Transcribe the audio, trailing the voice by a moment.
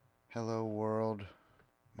Hello, world.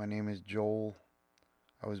 My name is Joel.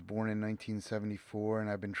 I was born in 1974, and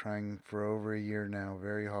I've been trying for over a year now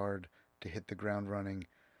very hard to hit the ground running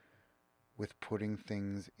with putting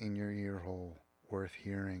things in your ear hole worth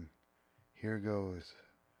hearing. Here goes.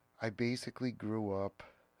 I basically grew up,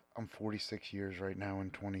 I'm 46 years right now in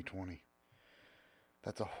 2020.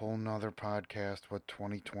 That's a whole nother podcast. What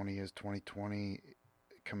 2020 is. 2020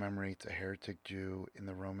 commemorates a heretic Jew in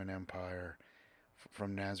the Roman Empire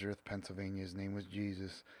from Nazareth, Pennsylvania. His name was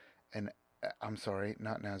Jesus. And I'm sorry,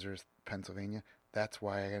 not Nazareth, Pennsylvania. That's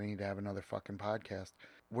why I need to have another fucking podcast.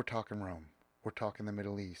 We're talking Rome. We're talking the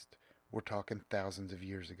Middle East. We're talking thousands of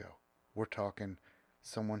years ago. We're talking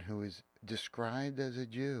someone who is described as a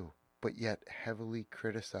Jew, but yet heavily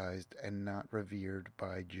criticized and not revered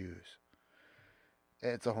by Jews.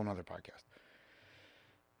 It's a whole nother podcast.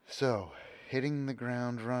 So, hitting the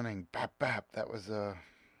ground running, bap bap. That was the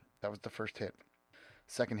first hit.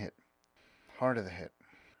 Second hit, heart of the hit.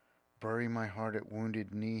 Bury my heart at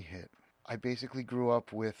wounded knee hit. I basically grew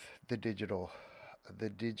up with the digital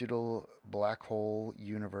black hole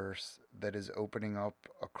universe that is opening up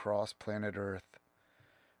across planet Earth,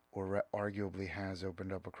 or arguably has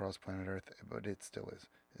opened up across planet Earth, but it still is.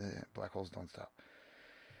 Black holes don't stop.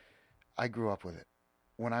 I grew up with it.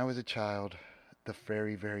 When I was a child, the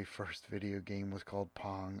very, very first video game was called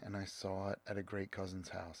Pong, and I saw it at a great cousin's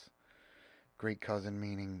house. Great cousin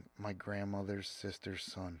meaning my grandmother's sister's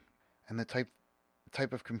son. And the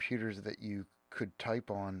type of computers that you could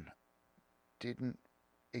type on didn't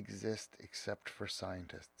exist except for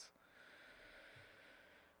scientists.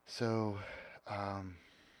 So um,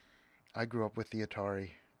 I grew up with the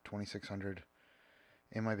Atari 2600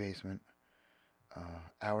 in my basement,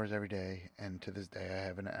 hours every day, and to this day I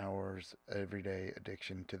have an hours every day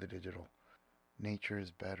addiction to the digital. Nature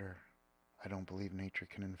is better. I don't believe nature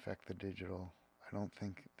can infect the digital. I don't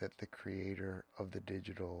think that the creator of the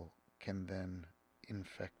digital can then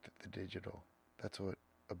infect the digital. That's what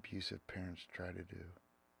abusive parents try to do.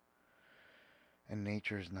 And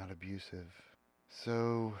nature is not abusive.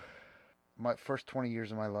 So, my first 20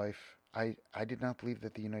 years of my life, I did not believe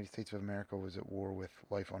that the United States of America was at war with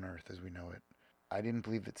life on Earth as we know it. I didn't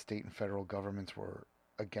believe that state and federal governments were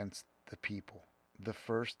against the people. The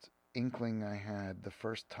first inkling I had, the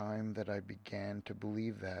first time that I began to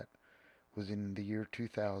believe that, was in the year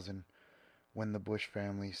 2000 when the Bush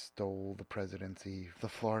family stole the presidency, the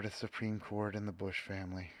Florida Supreme Court and the Bush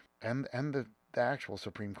family. And the actual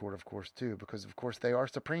Supreme Court, of course, too, because, of course, they are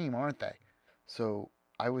supreme, aren't they? So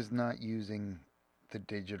I was not using the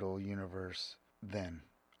digital universe then.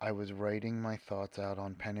 I was writing my thoughts out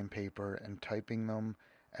on pen and paper and typing them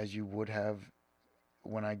as you would have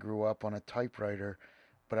when I grew up on a typewriter,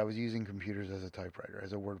 but I was using computers as a typewriter,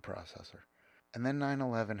 as a word processor. And then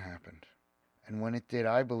 9/11 happened. And when it did,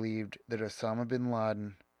 I believed that Osama bin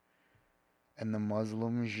Laden and the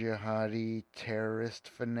Muslim jihadi terrorist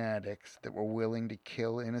fanatics that were willing to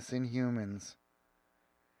kill innocent humans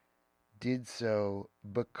did so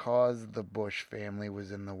because the Bush family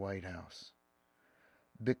was in the White House.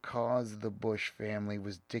 Because the Bush family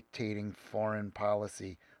was dictating foreign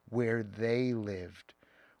policy where they lived,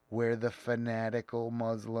 where the fanatical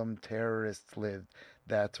Muslim terrorists lived.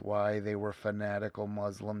 That's why they were fanatical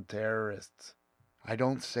Muslim terrorists. I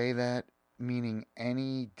don't say that meaning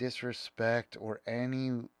any disrespect or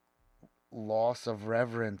any loss of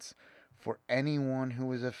reverence for anyone who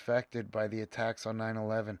was affected by the attacks on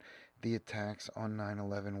 9/11. The attacks on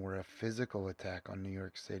 9/11 were a physical attack on New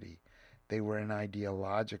York City. They were an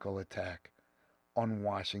ideological attack on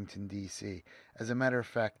Washington, D.C. As a matter of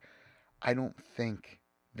fact, I don't think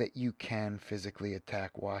that you can physically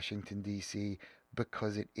attack Washington, D.C.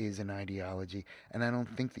 because it is an ideology. And I don't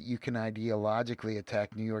think that you can ideologically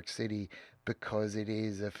attack New York City because it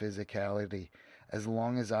is a physicality. As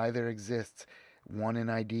long as either exists, one in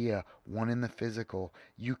idea, one in the physical,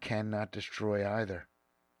 you cannot destroy either.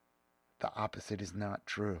 The opposite is not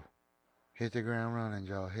true. Hit the ground running,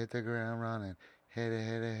 Joe. Hit the ground running. Hit it,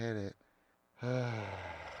 hit it, hit it.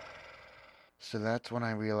 So that's when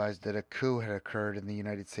I realized that a coup had occurred in the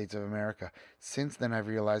United States of America. Since then, I've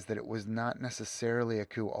realized that it was not necessarily a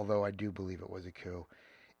coup, although I do believe it was a coup.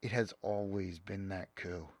 It has always been that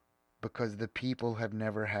coup. Because the people have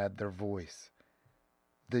never had their voice.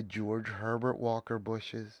 The George Herbert Walker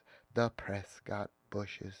Bushes, the Prescott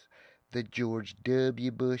Bushes, the George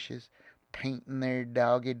W. Bushes, painting their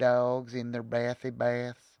doggy dogs in their bathy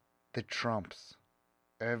baths. The Trumps.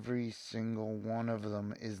 Every single one of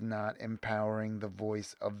them is not empowering the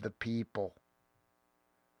voice of the people.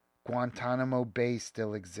 Guantanamo Bay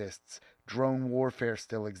still exists. drone warfare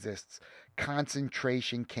still exists,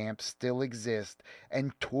 concentration camps still exist,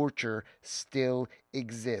 and torture still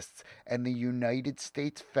exists. And the United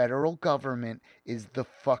States federal government is the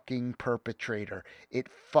fucking perpetrator. It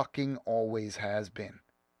fucking always has been.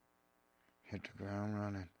 Hit the ground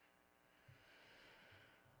running.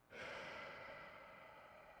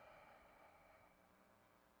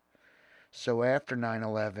 So after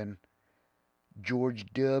 9/11, George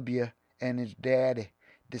W. and his daddy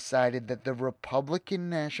decided that the Republican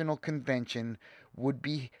National Convention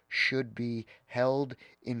should be held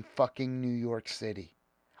in fucking New York City.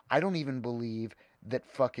 I don't even believe that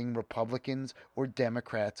fucking Republicans or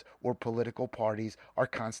Democrats or political parties are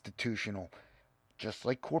constitutional. Just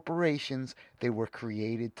like corporations, they were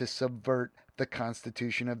created to subvert the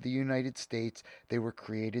Constitution of the United States. They were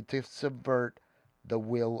created to subvert the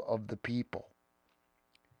will of the people.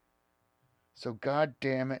 So god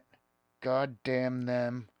damn it, god damn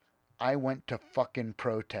them, I went to fucking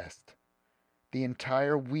protest. The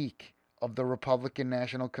entire week of the Republican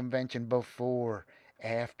National Convention, before,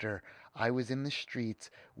 after, I was in the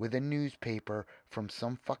streets with a newspaper from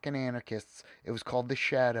some fucking anarchists. It was called The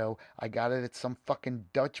Shadow. I got it at some fucking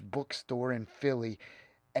Dutch bookstore in Philly,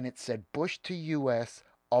 and it said Bush to US,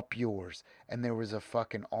 up yours. And there was a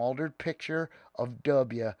fucking altered picture of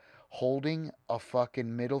W holding a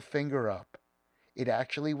fucking middle finger up. It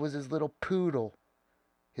actually was his little poodle,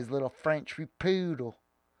 his little French poodle,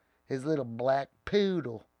 his little black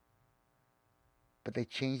poodle. But they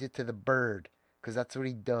changed it to the bird, because that's what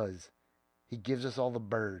he does. He gives us all the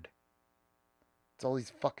bird. It's all he's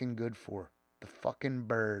fucking good for. The fucking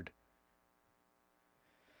bird.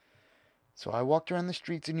 So I walked around the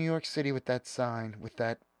streets of New York City with that sign, with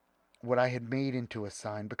that, what I had made into a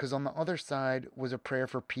sign, because on the other side was a prayer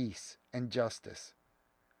for peace and justice.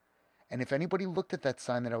 And if anybody looked at that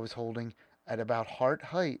sign that I was holding at about heart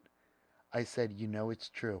height, I said, you know it's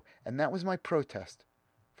true. And that was my protest.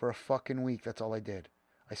 For a fucking week, that's all I did.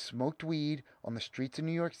 I smoked weed on the streets of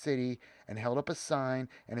New York City and held up a sign,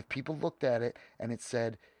 and if people looked at it and it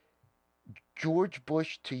said, George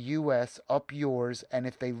Bush to US, up yours, and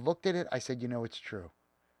if they looked at it, I said, you know it's true.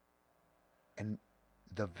 And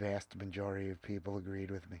the vast majority of people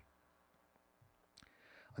agreed with me.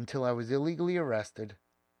 Until I was illegally arrested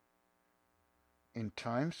in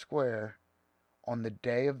Times Square on the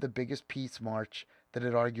day of the biggest peace march that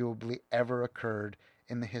had arguably ever occurred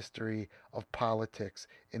in the history of politics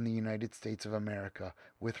in the United States of America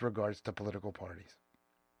with regards to political parties.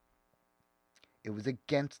 It was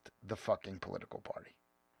against the fucking political party.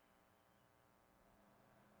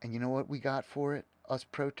 And you know what we got for it, us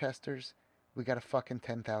protesters? We got a fucking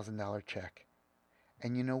 $10,000 check.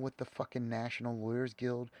 And you know what the fucking National Lawyers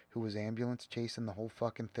Guild, who was ambulance chasing the whole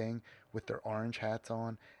fucking thing with their orange hats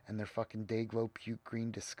on and their fucking Dayglow puke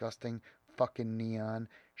green disgusting fucking neon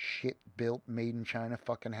shit built made in China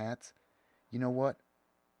fucking hats? You know what?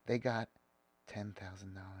 They got $10,000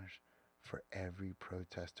 for every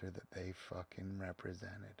protester that they fucking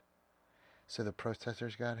represented. So the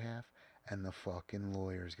protesters got half and the fucking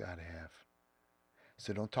lawyers got half.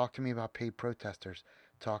 So don't talk to me about paid protesters.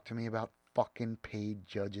 Talk to me about fucking paid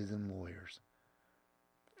judges and lawyers.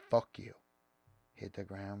 Fuck you. Hit the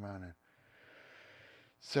ground running.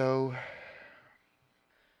 So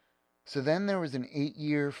then there was an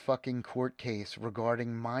 8-year fucking court case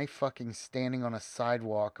regarding my fucking standing on a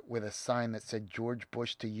sidewalk with a sign that said George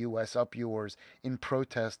Bush to US, up yours, in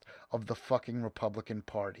protest of the fucking Republican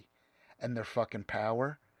Party and their fucking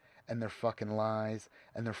power and their fucking lies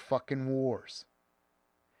and their fucking wars.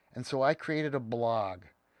 And so I created a blog.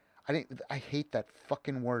 I hate that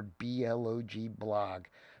fucking word, B-L-O-G, blog.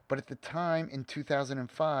 But at the time, in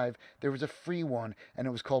 2005, there was a free one, and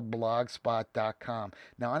it was called blogspot.com.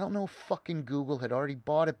 Now, I don't know if fucking Google had already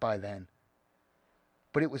bought it by then.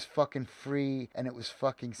 But it was fucking free, and it was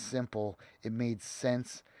fucking simple. It made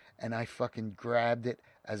sense, and I fucking grabbed it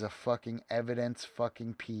as a fucking evidence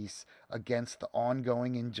fucking piece against the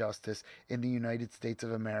ongoing injustice in the United States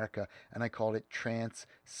of America. And I called it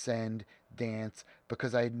Transcend Dance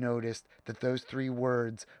because I had noticed that those three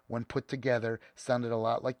words, when put together, sounded a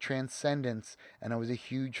lot like transcendence. And I was a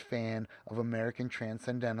huge fan of American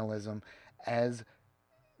transcendentalism as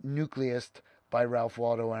nucleused by Ralph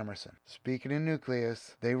Waldo Emerson. Speaking of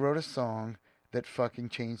nucleus, they wrote a song that fucking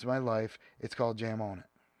changed my life. It's called Jam On It.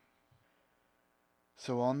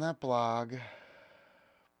 So on that blog,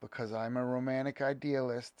 because I'm a romantic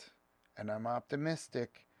idealist and I'm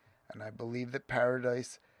optimistic and I believe that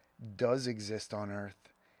paradise does exist on earth,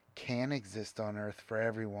 can exist on earth for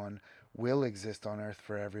everyone, will exist on earth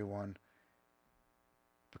for everyone,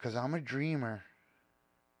 because I'm a dreamer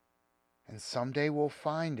and someday we'll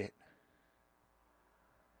find it.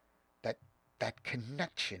 that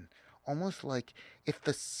connection. Almost like if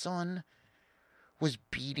the sun was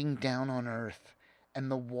beating down on Earth and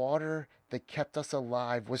the water that kept us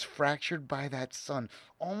alive was fractured by that sun.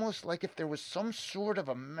 Almost like if there was some sort of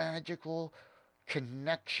a magical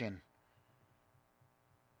connection.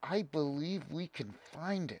 I believe we can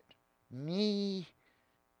find it. Me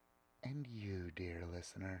and you, dear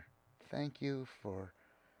listener. Thank you for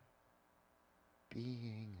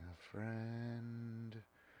being a friend.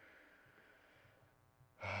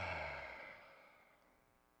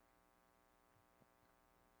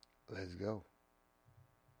 Let's go.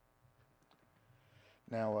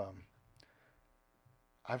 Now,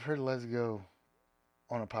 I've heard Let's Go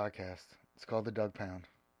on a podcast. It's called The Doug Pound.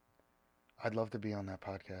 I'd love to be on that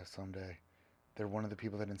podcast someday. They're one of the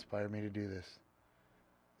people that inspired me to do this.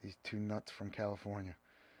 These two nuts from California.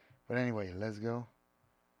 But anyway, let's go.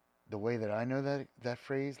 The way that I know that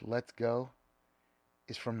phrase, let's go,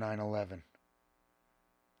 is from 9/11.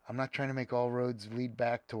 I'm not trying to make all roads lead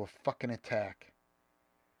back to a fucking attack.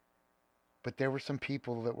 But there were some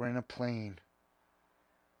people that were in a plane,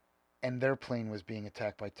 and their plane was being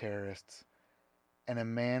attacked by terrorists. And a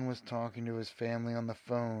man was talking to his family on the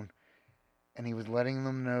phone, and he was letting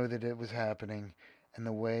them know that it was happening. And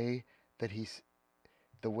the way that he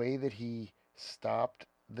stopped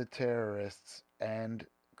the terrorists and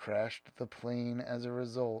crashed the plane as a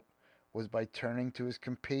result was by turning to his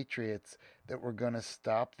compatriots that were going to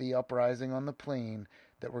stop the uprising on the plane,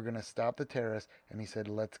 that were going to stop the terrorists, and he said,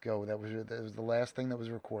 let's go. That was the last thing that was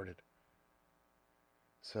recorded.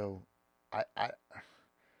 So,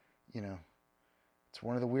 it's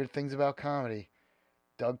one of the weird things about comedy.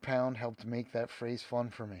 Doug Pound helped make that phrase fun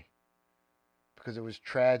for me. Because it was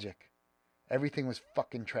tragic. Everything was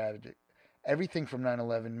fucking tragic. Everything from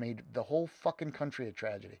 9/11 made the whole fucking country a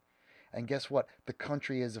tragedy. And guess what? The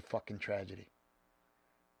country is a fucking tragedy.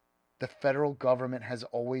 The federal government has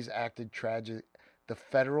always acted tragic. The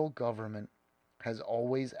federal government has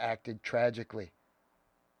always acted tragically.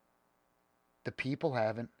 The people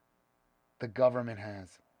haven't. The government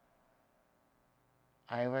has.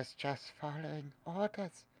 I was just following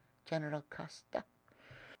orders, General Costa.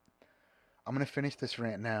 I'm going to finish this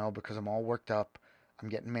rant now because I'm all worked up. I'm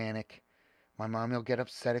getting manic. My mom will get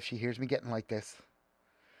upset if she hears me getting like this.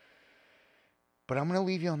 But I'm going to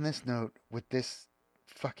leave you on this note with this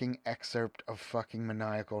fucking excerpt of fucking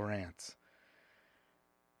maniacal rants.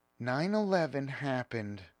 9/11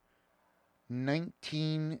 happened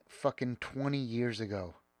 19 fucking 20 years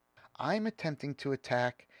ago. I'm attempting to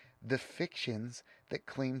attack the fictions that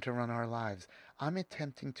claim to run our lives. I'm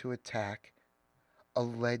attempting to attack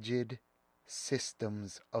alleged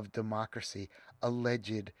systems of democracy,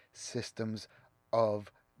 alleged systems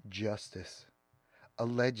of justice,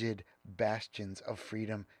 alleged bastions of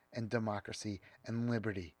freedom and democracy and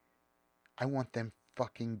liberty. I want them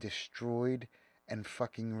fucking destroyed and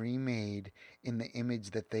fucking remade in the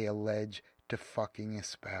image that they allege to fucking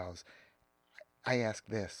espouse. I ask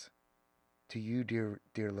this to you,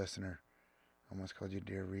 dear listener. I almost called you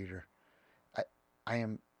dear reader. I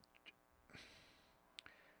am...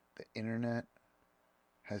 The internet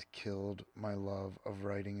has killed my love of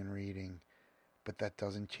writing and reading, but that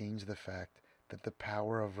doesn't change the fact that the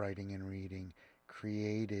power of writing and reading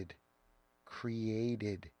created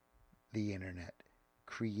the internet,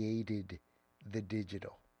 created the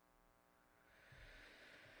digital.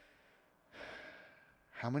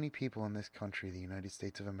 How many people in this country, the United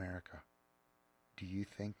States of America, do you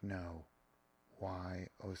think know why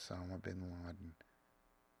Osama bin Laden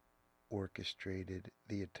orchestrated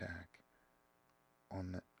the attack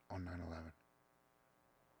on 9/11?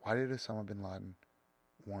 Why did Osama bin Laden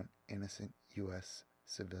want innocent U.S.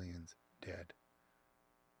 civilians dead?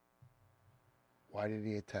 Why did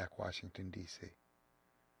he attack Washington, D.C.?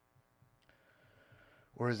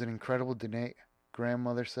 Or as an incredible Danae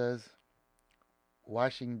grandmother says,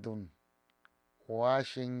 Washington,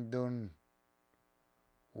 Washington,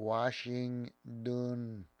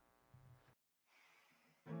 Washington.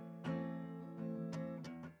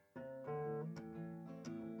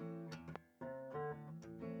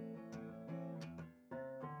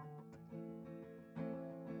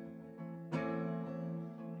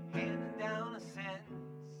 Handing down a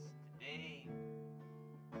sentence today.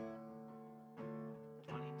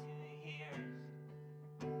 22 years.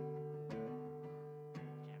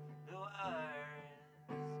 Jeffrey Lewis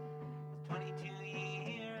is 22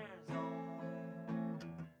 years old.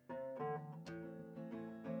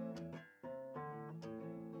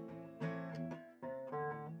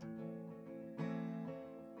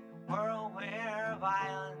 A world where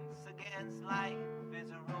violence against life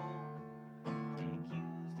is a rule. They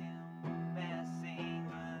accused him of messing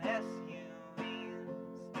with SUVs.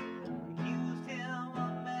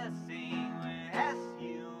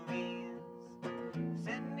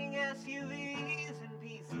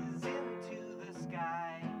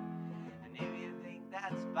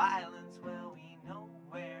 violence, well, we know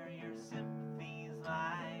where your sympathies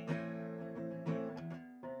lie.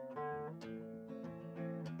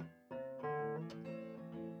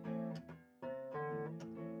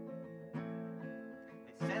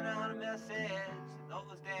 They sent out a message to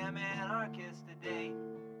those damn anarchists today.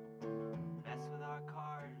 Mess with our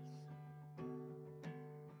cars,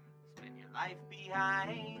 spend your life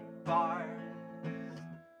behind bars.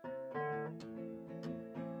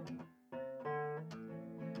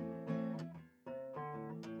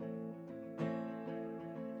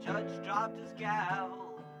 Judge dropped his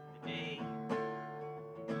gavel today.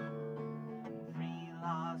 Free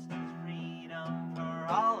lost his freedom for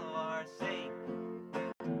all of our sake.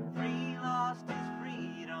 Free lost his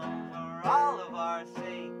freedom for all of our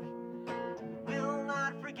sake. Will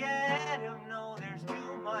not forget him, no, there's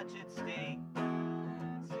too much at stake.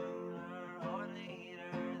 Sooner or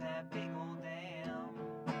later, that big old dam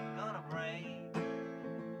gonna break.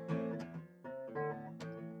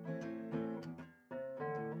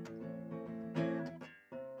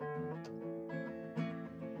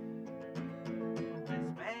 This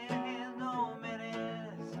man is no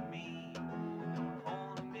menace to me. Don't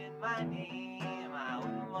hold him in my name. I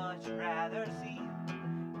would much rather see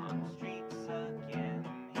him on the streets again.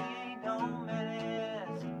 He ain't no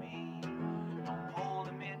menace to me. Don't hold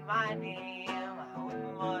him in my name. I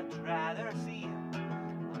would much rather see him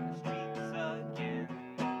on the streets again.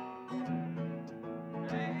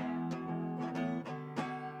 Hey.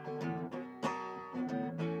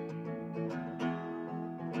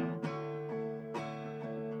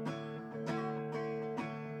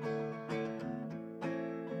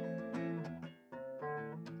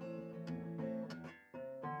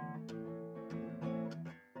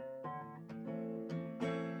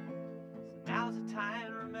 So now's the time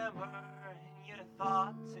to remember in your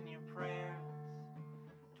thoughts and your prayers.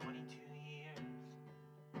 22 years.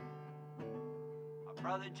 My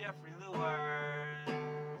brother Jeffrey Lewis is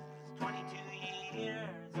 22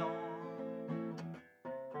 years old.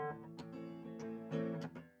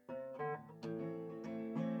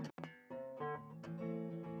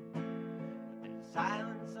 There's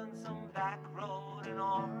silence on some back road in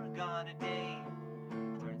Oregon today,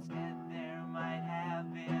 where instead there might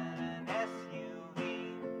have been an SUV,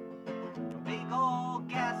 a big old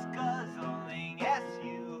gas guzzling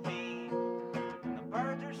SUV. And the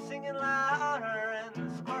birds are singing louder and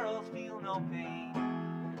the squirrels feel no pain.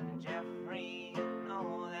 And Jeffrey, you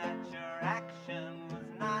know that your action was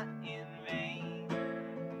not in vain.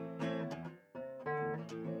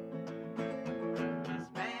 This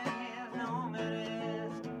man has no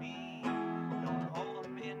menace to me. Don't hold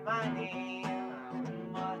him in my name. I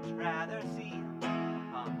would much rather see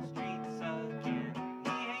him on the streets again. He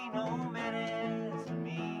ain't no menace to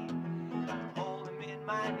me. Don't hold him in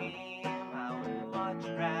my name. I would much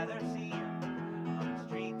rather see him on the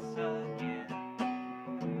streets again.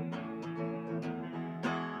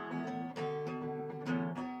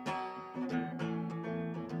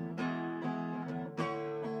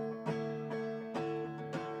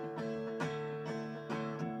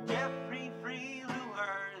 Jeffrey Free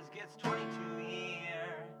Lewis gets 22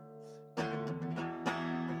 years.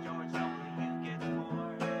 George W. gets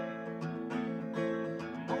 4.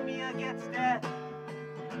 Mumia gets death.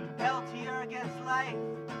 Peltier gets life.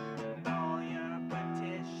 And all your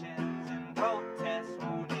petitions and protests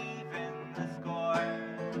won't even the score.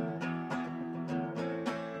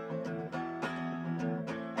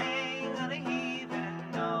 They ain't gonna even,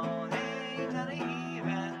 no, they ain't gonna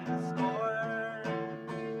even the score.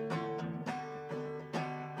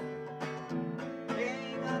 They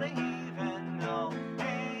ain't gonna even, no,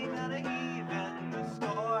 they ain't gonna even the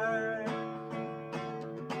score.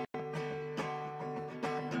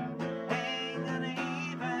 They ain't gonna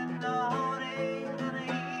even, no, they ain't gonna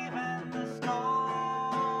even the score.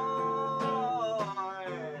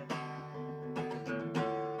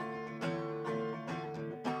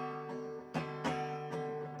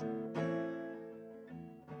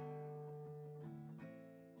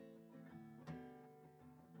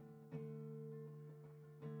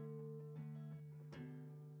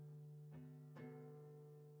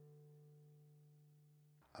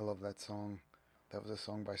 I love that song. That was a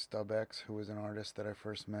song by Stubx, who was an artist that I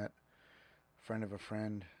first met, friend of a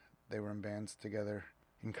friend. They were in bands together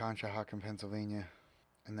in Conshohocken, Pennsylvania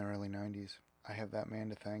in the early 90s. I have that man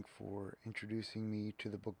to thank for introducing me to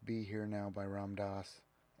the book Be Here Now by Ram Dass.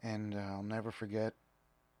 And I'll never forget,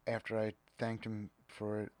 after I thanked him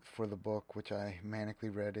for the book, which I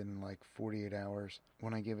manically read in like 48 hours,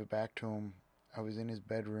 when I gave it back to him, I was in his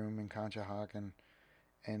bedroom in Conshohocken,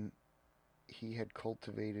 and he had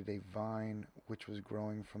cultivated a vine which was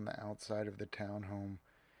growing from the outside of the townhome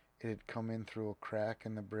It had come in through a crack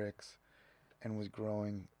in the bricks and was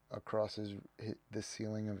growing across the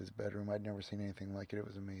ceiling of his bedroom. I'd never seen anything like it. It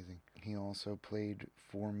was amazing. He also played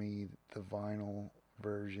for me the vinyl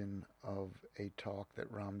version of a talk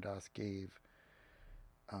that Ram Dass gave,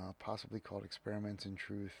 possibly called Experiments in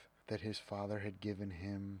Truth, that his father had given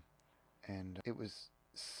him. And it was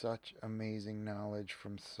such amazing knowledge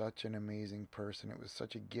from such an amazing person. It was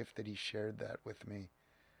such a gift that he shared that with me,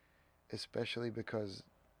 especially because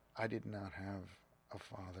I did not have a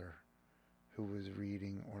father who was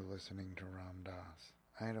reading or listening to Ram Dass.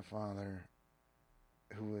 I had a father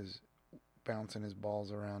who was bouncing his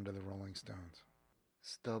balls around to the Rolling Stones.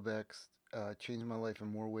 StubX changed my life in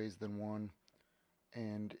more ways than one.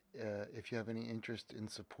 And if you have any interest in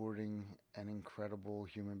supporting an incredible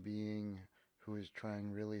human being who is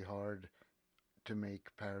trying really hard to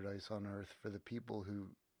make paradise on earth for the people who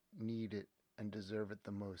need it and deserve it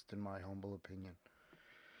the most, in my humble opinion,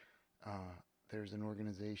 there's an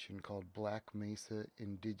organization called Black Mesa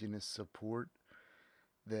Indigenous Support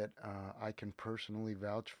that I can personally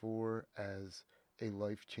vouch for as a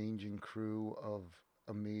life-changing crew of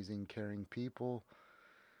amazing, caring people.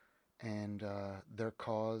 And their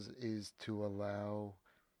cause is to allow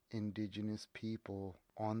indigenous people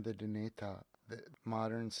on the Dineta. The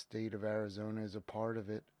modern state of Arizona is a part of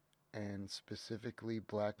it, and specifically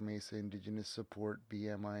Black Mesa Indigenous Support,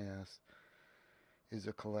 BMIS, is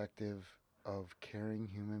a collective of caring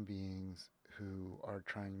human beings who are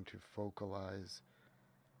trying to focalize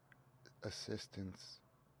assistance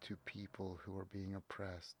to people who are being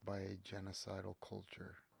oppressed by a genocidal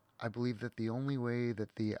culture. I believe that the only way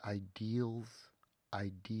that the ideals,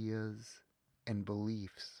 ideas, and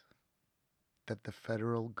beliefs that the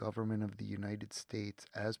federal government of the United States,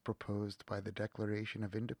 as proposed by the Declaration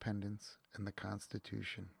of Independence and the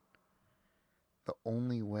Constitution, the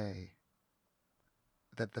only way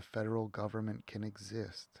that the federal government can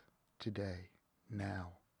exist today,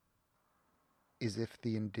 now, is if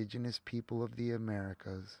the indigenous people of the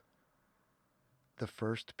Americas, the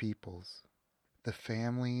first peoples, the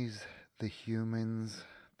families, the humans,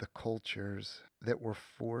 the cultures that were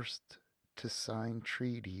forced to sign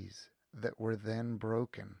treaties that were then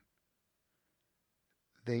broken,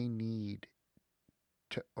 they need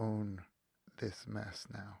to own this mess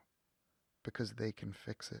now because they can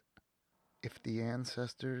fix it. If the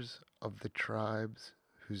ancestors of the tribes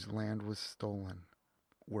whose land was stolen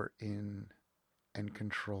were in and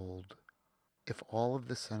controlled, if all of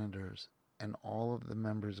the senators and all of the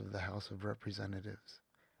members of the House of Representatives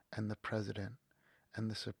and the President and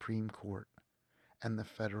the Supreme Court and the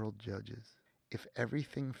federal judges, if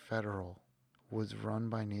everything federal was run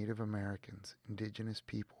by Native Americans, indigenous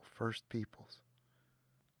people, first peoples,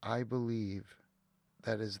 I believe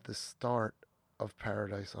that is the start of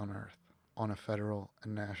paradise on earth on a federal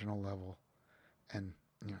and national level. And,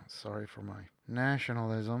 sorry for my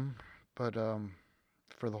nationalism, but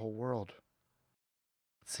for the whole world.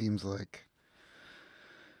 It seems like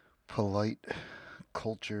polite,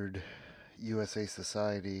 cultured USA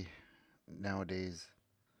society nowadays,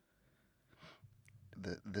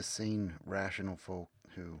 the sane, rational folk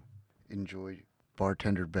who enjoy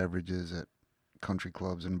bartendered beverages at country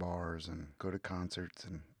clubs and bars and go to concerts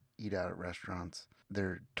and eat out at restaurants,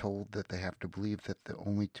 they're told that they have to believe that the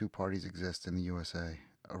only two parties exist in the USA,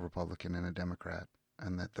 a Republican and a Democrat,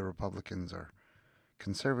 and that the Republicans are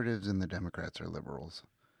conservatives and the Democrats are liberals.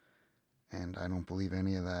 And I don't believe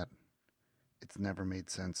any of that. It's never made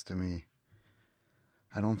sense to me.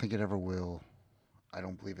 I don't think it ever will. I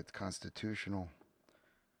don't believe it's constitutional.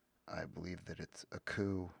 I believe that it's a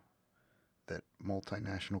coup, that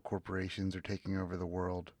multinational corporations are taking over the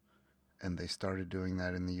world, and they started doing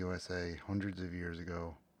that in the USA hundreds of years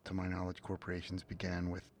ago. To my knowledge, corporations began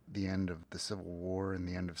with the end of the Civil War and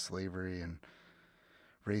the end of slavery, and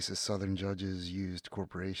racist Southern judges used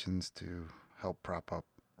corporations to help prop up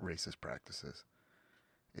racist practices.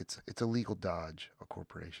 It's a legal dodge. A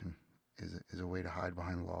corporation is a way to hide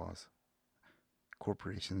behind laws.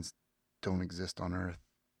 Corporations don't exist on Earth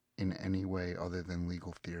in any way other than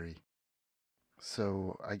legal theory.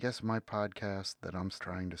 So I guess my podcast that I'm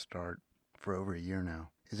trying to start for over a year now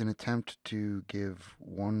is an attempt to give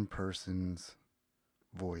one person's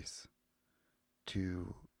voice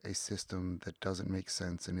to a system that doesn't make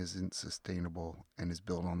sense and isn't sustainable and is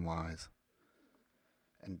built on lies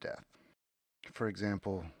and death. For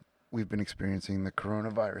example, we've been experiencing the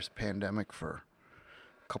coronavirus pandemic for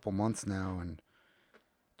a couple months now, and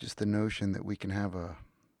just the notion that we can have a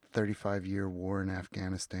 35-year war in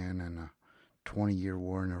Afghanistan and a 20-year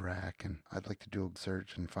war in Iraq, and I'd like to do a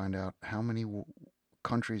search and find out how many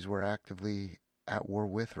countries were actively at war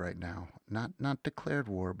with right now. Not declared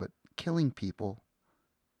war, but killing people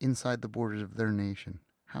inside the borders of their nation.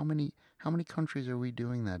 How many countries are we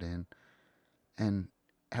doing that in? And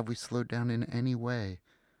have we slowed down in any way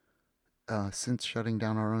since shutting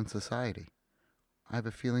down our own society? I have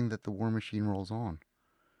a feeling that the war machine rolls on.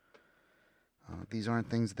 These aren't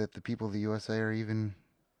things that the people of the USA are even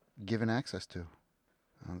given access to.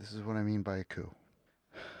 This is what I mean by a coup.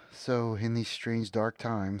 So, in these strange dark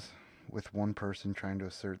times, with one person trying to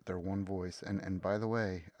assert their one voice, and by the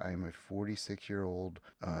way, I am a 46-year-old,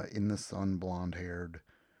 in the sun, blonde haired,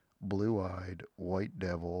 blue eyed, white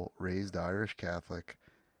devil, raised Irish Catholic,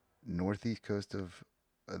 northeast coast of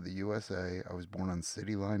the USA. I was born on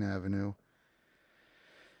City Line Avenue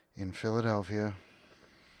in Philadelphia,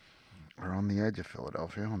 or on the edge of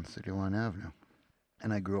Philadelphia on City Line Avenue.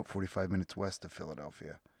 And I grew up 45 minutes west of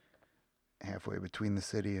Philadelphia, halfway between the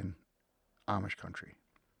city and Amish country.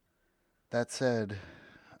 That said,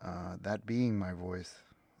 that being my voice,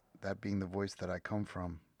 that being the voice that I come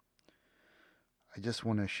from, I just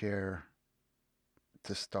want to share,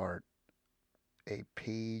 to start, a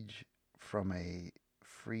page from a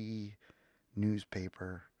free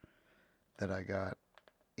newspaper that I got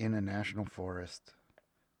in a national forest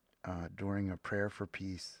during a prayer for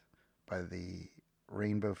peace by the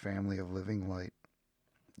Rainbow Family of Living Light.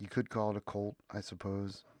 You could call it a cult, I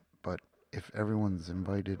suppose, but if everyone's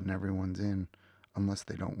invited and everyone's in, unless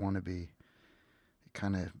they don't want to be, it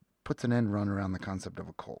kind of puts an end run around the concept of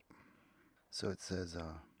a cult. So it says,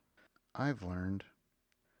 I've learned,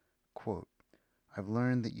 quote, I've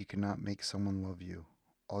learned that you cannot make someone love you.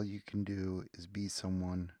 All you can do is be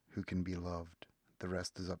someone who can be loved. The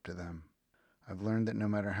rest is up to them. I've learned that no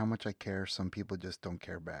matter how much I care, some people just don't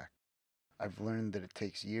care back. I've learned that it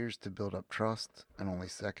takes years to build up trust and only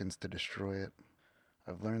seconds to destroy it.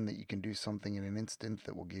 I've learned that you can do something in an instant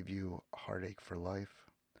that will give you a heartache for life.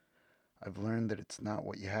 I've learned that it's not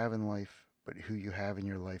what you have in life, but who you have in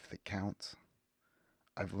your life that counts.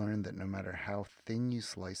 I've learned that no matter how thin you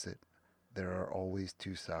slice it, there are always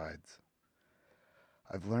two sides.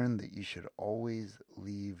 I've learned that you should always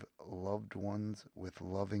leave loved ones with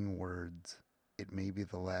loving words. It may be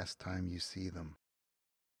the last time you see them.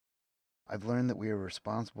 I've learned that we are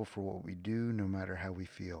responsible for what we do, no matter how we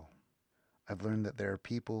feel. I've learned that there are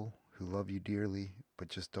people who love you dearly, but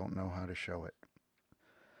just don't know how to show it.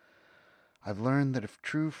 I've learned that if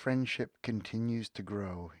true friendship continues to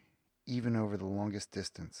grow, even over the longest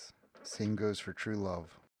distance, same goes for true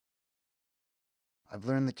love. I've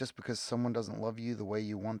learned that just because someone doesn't love you the way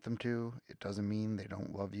you want them to, it doesn't mean they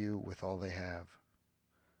don't love you with all they have.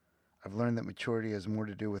 I've learned that maturity has more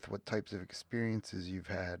to do with what types of experiences you've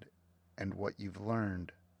had and what you've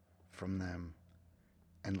learned from them,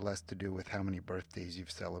 and less to do with how many birthdays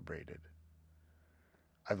you've celebrated.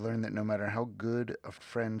 I've learned that no matter how good a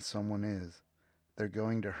friend someone is, they're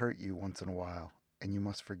going to hurt you once in a while, and you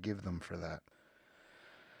must forgive them for that.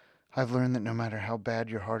 I've learned that no matter how bad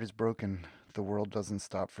your heart is broken, the world doesn't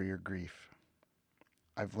stop for your grief.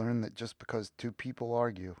 I've learned that just because two people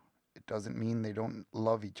argue, it doesn't mean they don't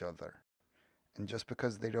love each other. And just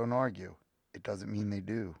because they don't argue, it doesn't mean they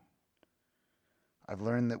do. I've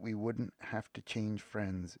learned that we wouldn't have to change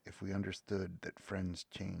friends if we understood that friends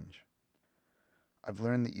change. I've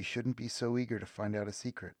learned that you shouldn't be so eager to find out a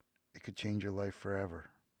secret. It could change your life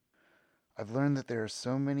forever. I've learned that there are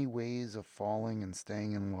so many ways of falling and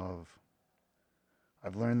staying in love.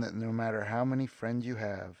 I've learned that no matter how many friends you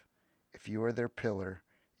have, if you are their pillar,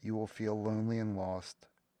 you will feel lonely and lost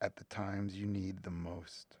at the times you need them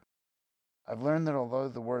most. I've learned that although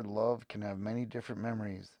the word love can have many different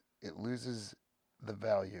memories, it loses the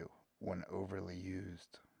value when overly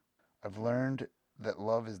used. I've learned that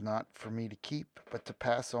love is not for me to keep, but to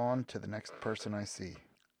pass on to the next person I see.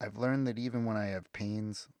 I've learned that even when I have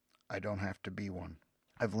pains, I don't have to be one.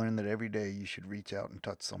 I've learned that every day you should reach out and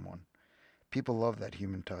touch someone. People love that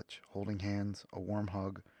human touch, holding hands, a warm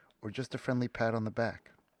hug, or just a friendly pat on the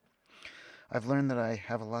back. I've learned that I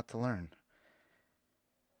have a lot to learn,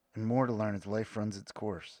 and more to learn as life runs its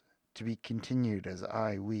course. To be continued as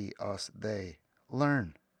I, we, us, they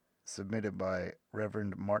learn. Submitted by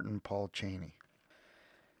Reverend Martin Paul Cheney.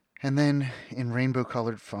 And then in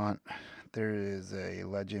rainbow-colored font, there is a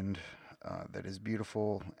legend that is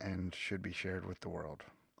beautiful and should be shared with the world.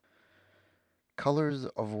 Colors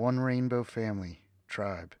of one rainbow family,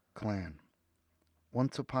 tribe, clan.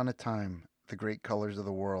 Once upon a time, the great colors of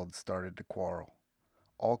the world started to quarrel.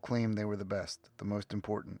 All claimed they were the best, the most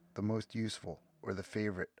important, the most useful, or the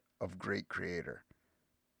favorite of great creator,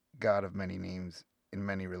 God of many names in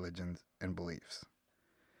many religions and beliefs.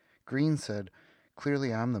 Green said,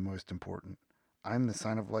 clearly I'm the most important. I am the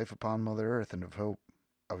sign of life upon Mother Earth and of hope.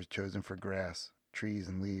 I was chosen for grass, trees,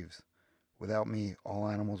 and leaves. Without me, all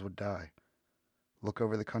animals would die. Look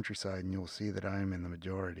over the countryside and you will see that I am in the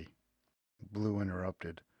majority. Blue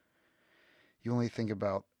interrupted. You only think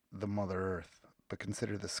about the Mother Earth, but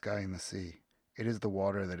consider the sky and the sea. It is the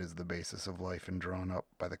water that is the basis of life and drawn up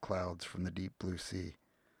by the clouds from the deep blue sea.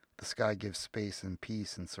 The sky gives space and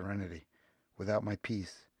peace and serenity. Without my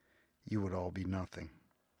peace, you would all be nothing.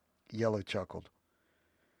 Yellow chuckled.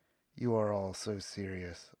 You are all so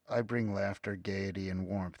serious. I bring laughter, gaiety, and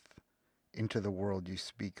warmth into the world you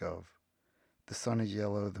speak of. The sun is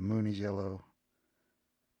yellow, the moon is yellow,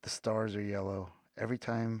 the stars are yellow. Every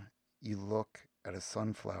time you look at a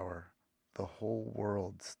sunflower, the whole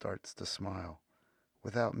world starts to smile.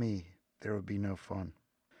 Without me, there would be no fun.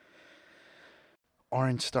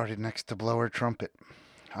 Orange started next to blow her trumpet.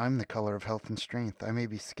 I'm the color of health and strength. I may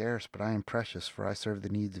be scarce, but I am precious, for I serve the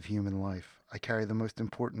needs of human life. I carry the most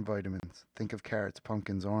important vitamins. Think of carrots,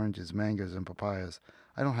 pumpkins, oranges, mangoes, and papayas.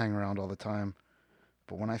 I don't hang around all the time,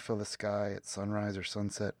 but when I fill the sky at sunrise or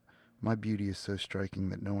sunset, my beauty is so striking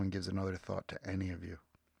that no one gives another thought to any of you.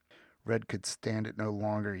 Red could stand it no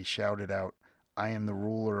longer. He shouted out, I am the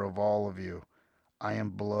ruler of all of you. I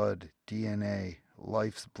am blood, DNA,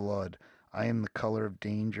 life's blood. I am the color of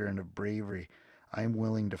danger and of bravery. I am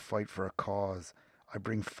willing to fight for a cause. I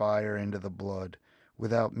bring fire into the blood.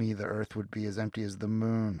 Without me, the earth would be as empty as the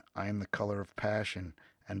moon. I am the color of passion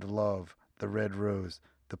and love, the red rose,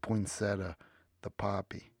 the poinsettia, the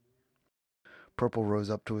poppy. Purple rose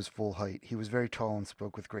up to his full height. He was very tall and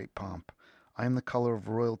spoke with great pomp. I am the color of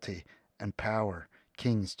royalty and power.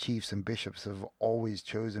 Kings, chiefs, and bishops have always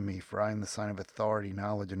chosen me, for I am the sign of authority,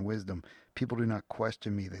 knowledge, and wisdom. People do not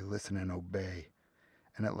question me, they listen and obey.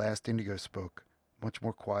 And at last Indigo spoke, much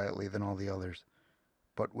more quietly than all the others,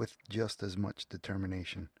 but with just as much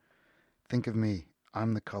determination. Think of me.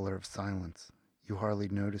 I'm the color of silence. You hardly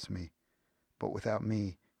notice me, but without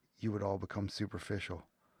me, you would all become superficial.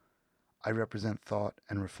 I represent thought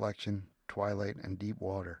and reflection, twilight and deep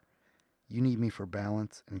water. You need me for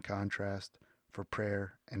balance and contrast, for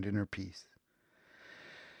prayer and inner peace.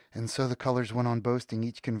 And so the colors went on boasting,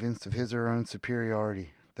 each convinced of his or her own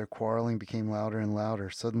superiority. Their quarreling became louder and louder.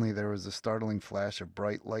 Suddenly there was a startling flash of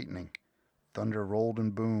bright lightning. Thunder rolled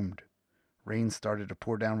and boomed. Rain started to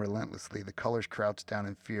pour down relentlessly. The colors crouched down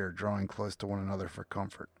in fear, drawing close to one another for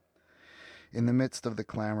comfort. In the midst of the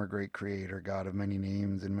clamor, great Creator, God of many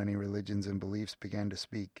names and many religions and beliefs, began to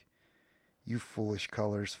speak. You foolish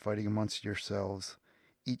colors, fighting amongst yourselves,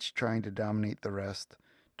 each trying to dominate the rest.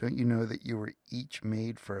 Don't you know that you were each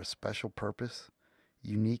made for a special purpose,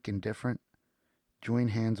 unique and different? Join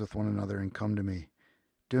hands with one another and come to me.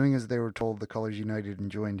 Doing as they were told, the colors united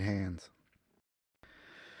and joined hands.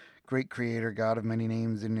 Great Creator, God of many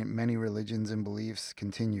names and many religions and beliefs,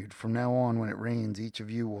 continued. From now on, when it rains, each of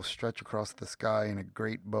you will stretch across the sky in a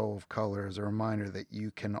great bow of color as a reminder that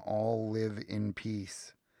you can all live in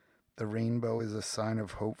peace. The rainbow is a sign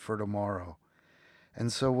of hope for tomorrow.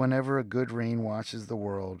 And so whenever a good rain washes the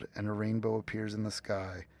world and a rainbow appears in the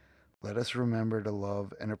sky, let us remember to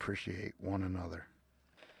love and appreciate one another.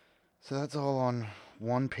 So that's all on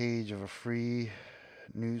one page of a free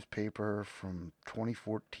newspaper from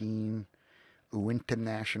 2014, Uinta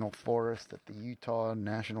National Forest at the Utah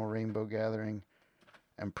National Rainbow Gathering,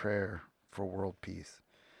 and prayer for world peace.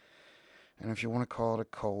 And if you want to call it a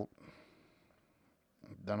cult,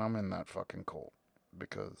 then I'm in that fucking cult,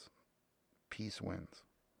 because peace wins,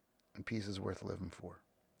 and peace is worth living for,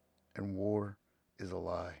 and war is a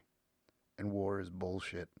lie, and war is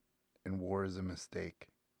bullshit, and war is a mistake.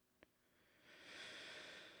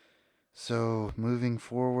 So, moving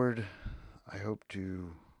forward, I hope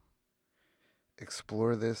to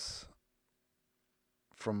explore this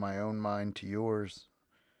from my own mind to yours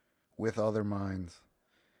with other minds.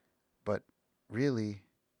 But really,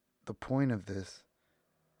 the point of this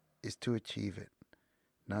is to achieve it,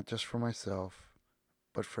 not just for myself,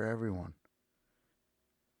 but for everyone.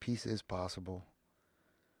 Peace is possible.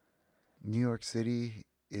 New York City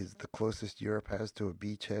is the closest Europe has to a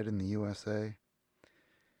beachhead in the USA.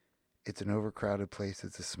 It's an overcrowded place,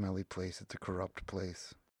 it's a smelly place, it's a corrupt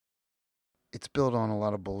place. It's built on a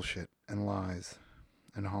lot of bullshit and lies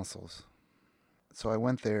and hustles. So I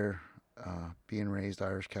went there, being raised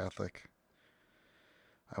Irish Catholic.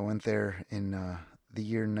 I went there in the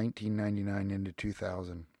year 1999 into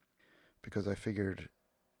 2000 because I figured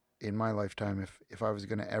in my lifetime, if I was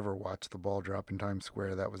going to ever watch the ball drop in Times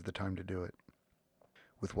Square, that was the time to do it.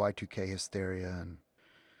 With Y2K hysteria and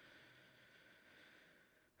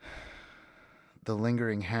the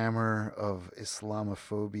lingering hammer of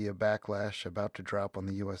Islamophobia backlash about to drop on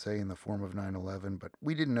the USA in the form of 9/11, but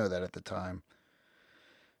we didn't know that at the time,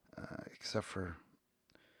 except for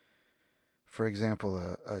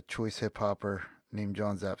example, a choice hip hopper named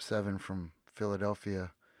John Zap 7 from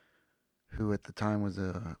Philadelphia, who at the time was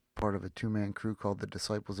a part of a two-man crew called the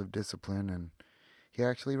Disciples of Discipline, and he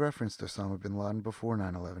actually referenced Osama bin Laden before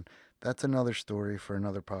 9/11. That's another story for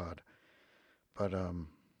another pod. But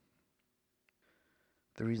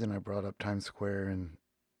the reason I brought up Times Square and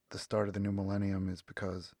the start of the new millennium is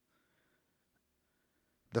because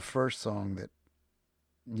the first song that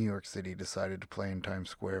New York City decided to play in Times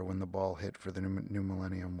Square when the ball hit for the new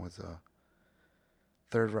millennium was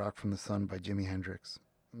Third Rock from the Sun by Jimi Hendrix.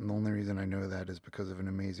 And the only reason I know that is because of an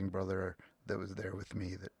amazing brother that was there with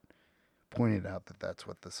me that pointed out that that's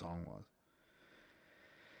what the song was.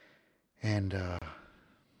 And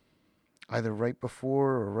either right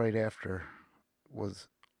before or right after was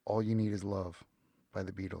All You Need Is Love by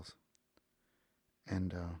the Beatles.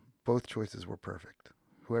 And both choices were perfect.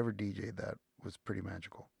 Whoever DJ'd that was pretty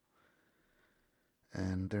magical.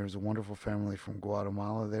 And there's a wonderful family from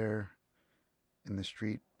Guatemala there in the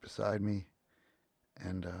street beside me.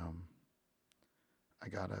 And I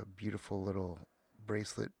got a beautiful little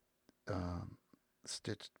bracelet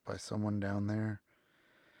stitched by someone down there.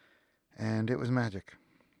 And it was magic.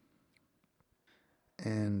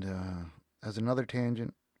 And as another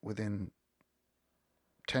tangent, within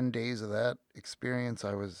 10 days of that experience,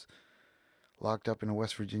 I was locked up in a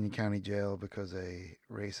West Virginia county jail because a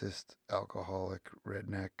racist, alcoholic,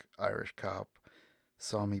 redneck Irish cop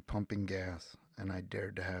saw me pumping gas and I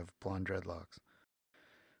dared to have blonde dreadlocks.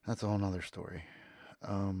 That's a whole nother story.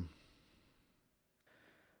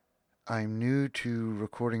 I'm new to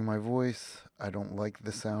recording my voice. I don't like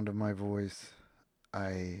the sound of my voice.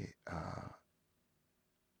 I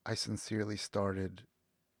sincerely started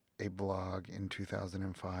a blog in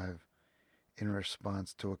 2005 in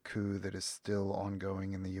response to a coup that is still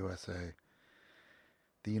ongoing in the USA.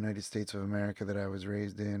 The United States of America that I was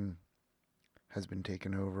raised in has been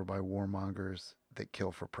taken over by warmongers that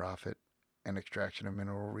kill for profit and extraction of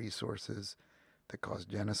mineral resources that cause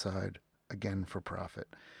genocide, again for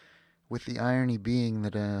profit. With the irony being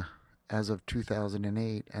that as of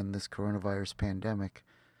 2008 and this coronavirus pandemic,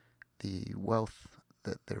 the wealth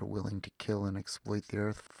that they're willing to kill and exploit the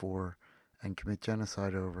earth for and commit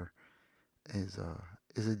genocide over is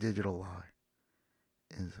a digital lie.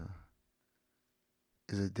 Is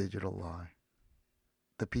a digital lie.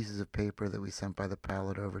 The pieces of paper that we sent by the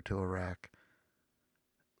pallet over to Iraq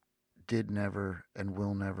did never and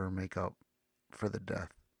will never make up for the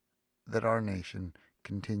death that our nation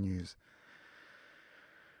continues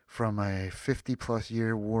from a 50-plus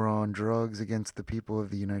year war on drugs against the people of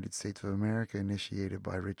the United States of America initiated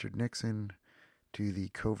by Richard Nixon to the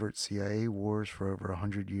covert CIA wars for over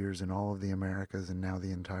 100 years in all of the Americas and now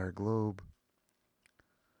the entire globe.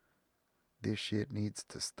 This shit needs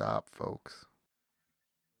to stop, folks.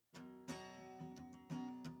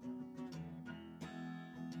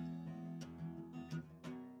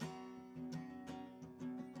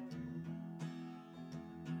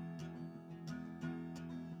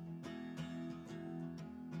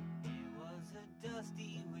 It was a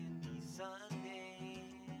dusty, windy Sunday,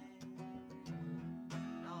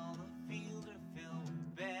 and all the fields are filled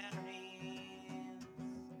with berries.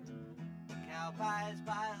 Cow pies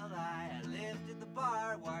piled high, I lifted the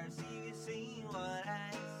barbed wire, see you seen what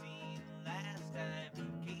I seen last time.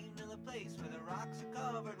 Came to the place where the rocks are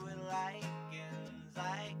covered with lichens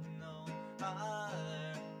like no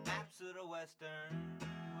other maps of the western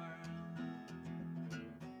world.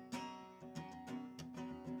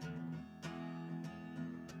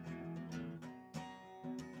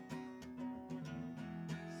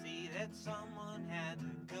 See that someone had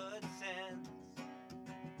the good sense,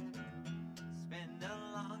 spend a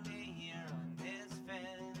long day here on this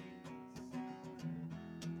fence,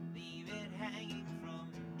 leave it hanging from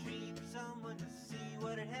the tree for someone to see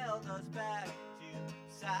what it held us back to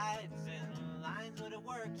sides and lines. Would it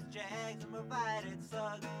work to jags and provided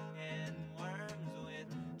slugs and worms with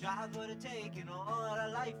jobs would have taken all our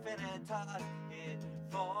life and had taught it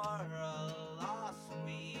for a loss.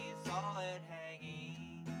 We saw it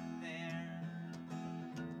hanging there.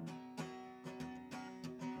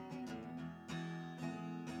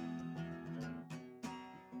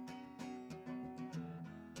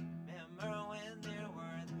 Remember when there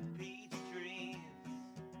were the peach trees?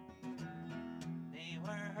 They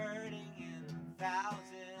were hurting in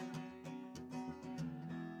thousands.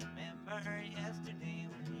 Remember yesterday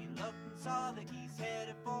when he looked and saw the geese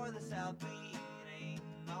headed for the South Beat? Ain't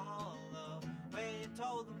all the way you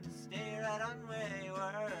told them to stay right on where you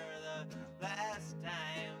were the last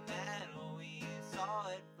time that we saw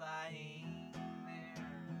it flying there.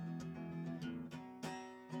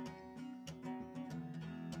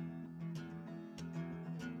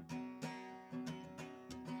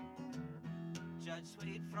 Judge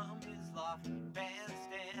swayed from his lofty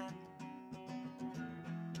bandstand.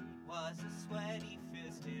 He was a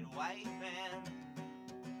sweaty-fisted white man.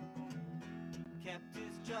 Kept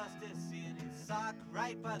his justice in his sock,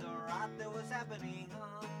 right by the rot that was happening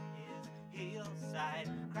on his hillside.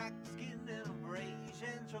 Cracked skin and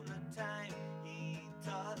abrasions from the time he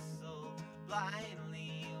tussled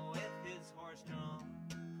blindly with his horse-drawn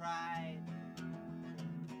pride.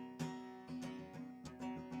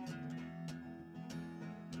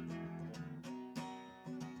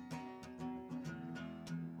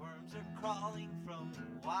 Worms are crawling from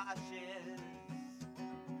the washes.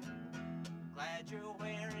 Glad you're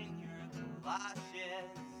wearing your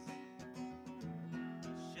galoshes.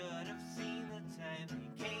 Should have seen the time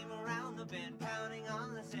he came around the bend, pounding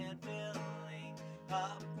on the sand, filling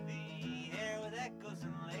up the air with echoes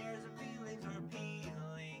and layers of feelings were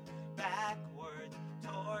peeling backwards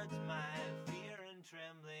towards my fear and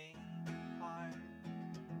trembling heart.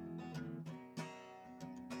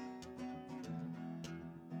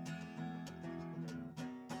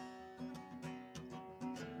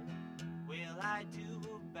 Will I do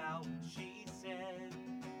about what she said?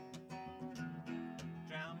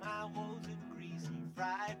 Drown my woes in greasy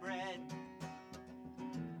fry bread.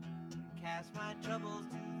 Cast my troubles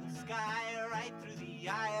to the sky, right through the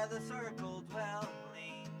eye of the circle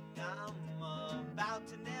dwelling. I'm about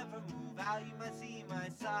to never move out. You might see my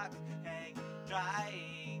socks hang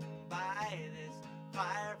drying by this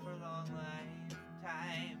fire for long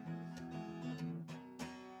lifetimes.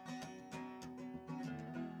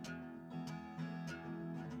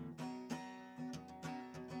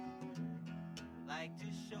 Like to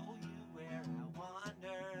show you where I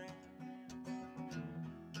wander,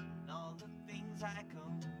 and all the things I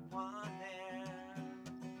come upon there,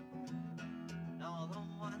 and all the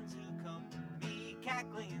ones who come to me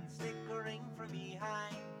cackling and snickering from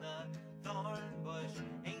behind the thorn bush.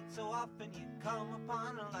 Ain't so often you come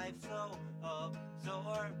upon a life so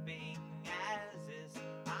absorbing as this.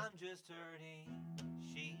 I'm just hurting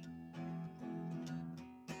sheep.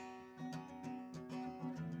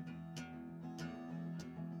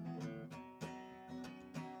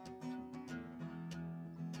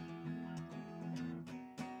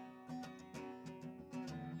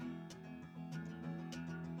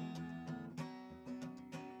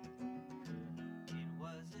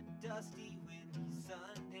 Dusty, windy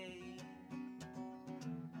Sunday,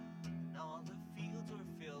 and all the fields were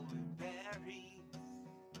filled with berries.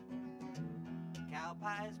 Cow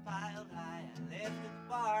pies piled high, I lifted the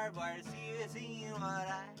barbed wire to see you seeing what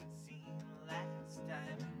I'd seen last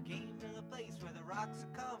time. Came to the place where the rocks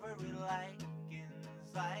are covered with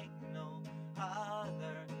lichens like